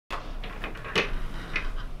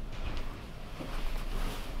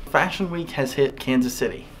Fashion Week has hit Kansas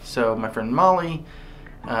City. So my friend Molly,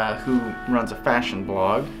 who runs a fashion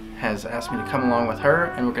blog, has asked me to come along with her,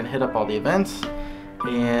 and we're gonna hit up all the events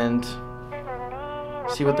and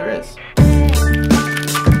see what there is.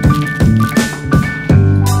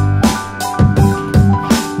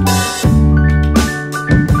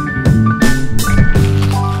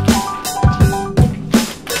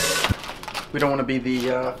 We don't want to be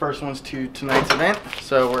the first ones to tonight's event,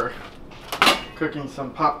 so we're cooking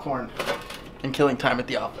some popcorn and killing time at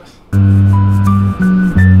the office.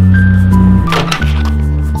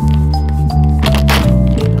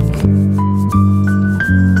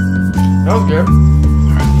 That was good.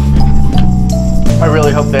 I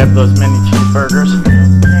really hope they have those mini cheeseburgers.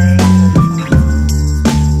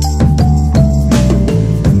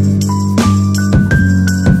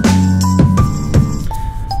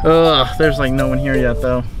 Ugh, there's like no one here yet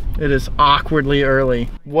though. It is awkwardly early.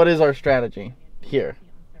 What is our strategy here?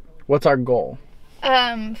 What's our goal?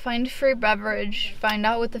 Find free beverage, find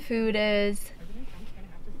out what the food is,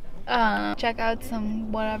 check out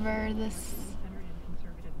some whatever this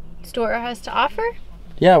store has to offer.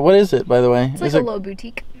 Yeah, what is it, by the way? It's like a little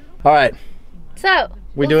boutique. All right. So,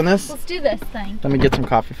 We doing this? Let's do this thing. Let me get some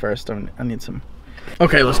coffee first. I need some.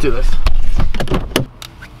 Okay, let's do this.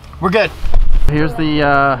 We're good. Here's the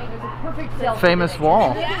famous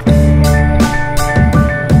wall. Nailed it.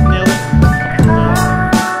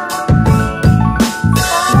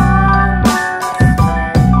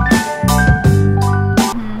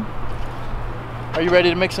 Are you ready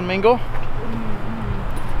to mix and mingle?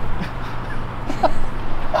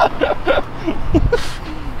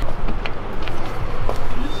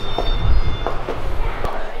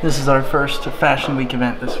 This is our first Fashion Week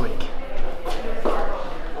event this week.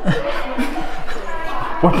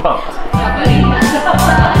 We're pumped.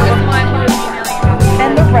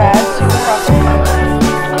 And the red super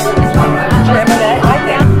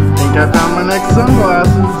Think I found my next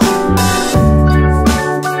sunglasses.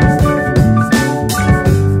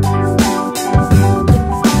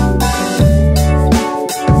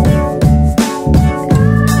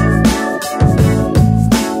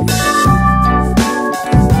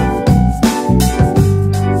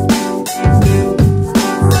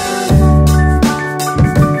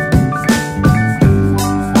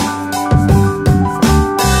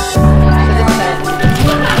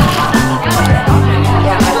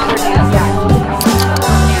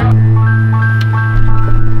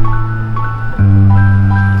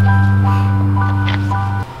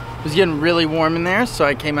 It's getting really warm in there, so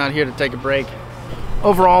I came out here to take a break.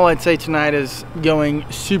 Overall, I'd say tonight is going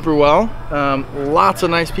super well. Lots of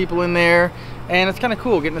nice people in there, and it's kind of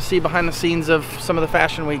cool getting to see behind the scenes of some of the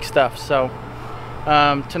Fashion Week stuff. So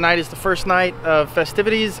tonight is the first night of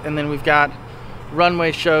festivities, and then we've got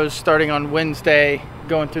runway shows starting on Wednesday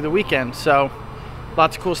going through the weekend. So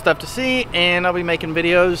lots of cool stuff to see, and I'll be making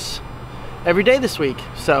videos every day this week,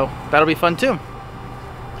 so that'll be fun too.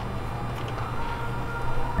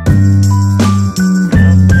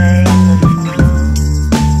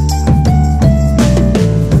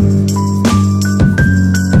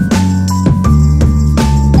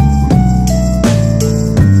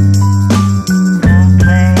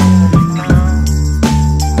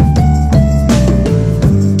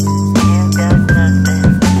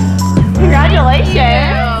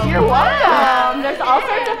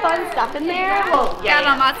 in there. Well, Got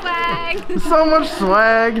on my swag. So much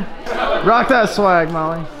swag. Rock that swag,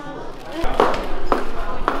 Molly.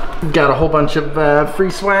 Got a whole bunch of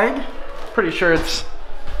free swag. Pretty sure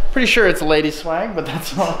it's lady swag, but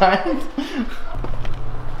that's alright.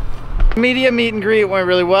 Media meet and greet went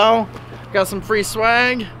really well. Got some free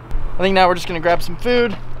swag. I think now we're just gonna grab some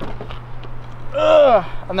food.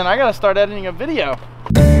 And then I gotta start editing a video.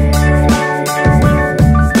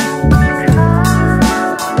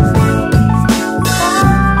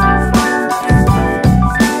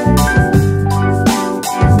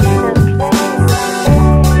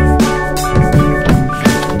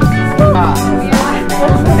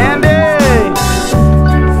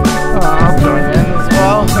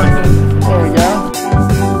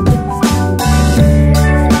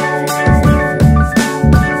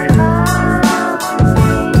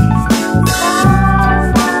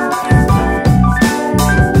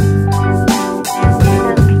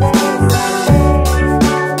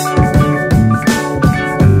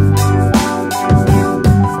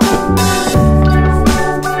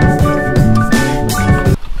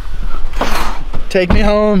 Take me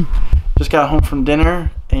home. Just got home from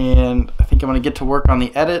dinner and I think I'm gonna get to work on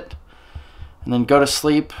the edit and then go to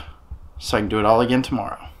sleep so I can do it all again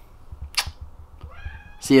tomorrow.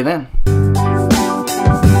 See you then.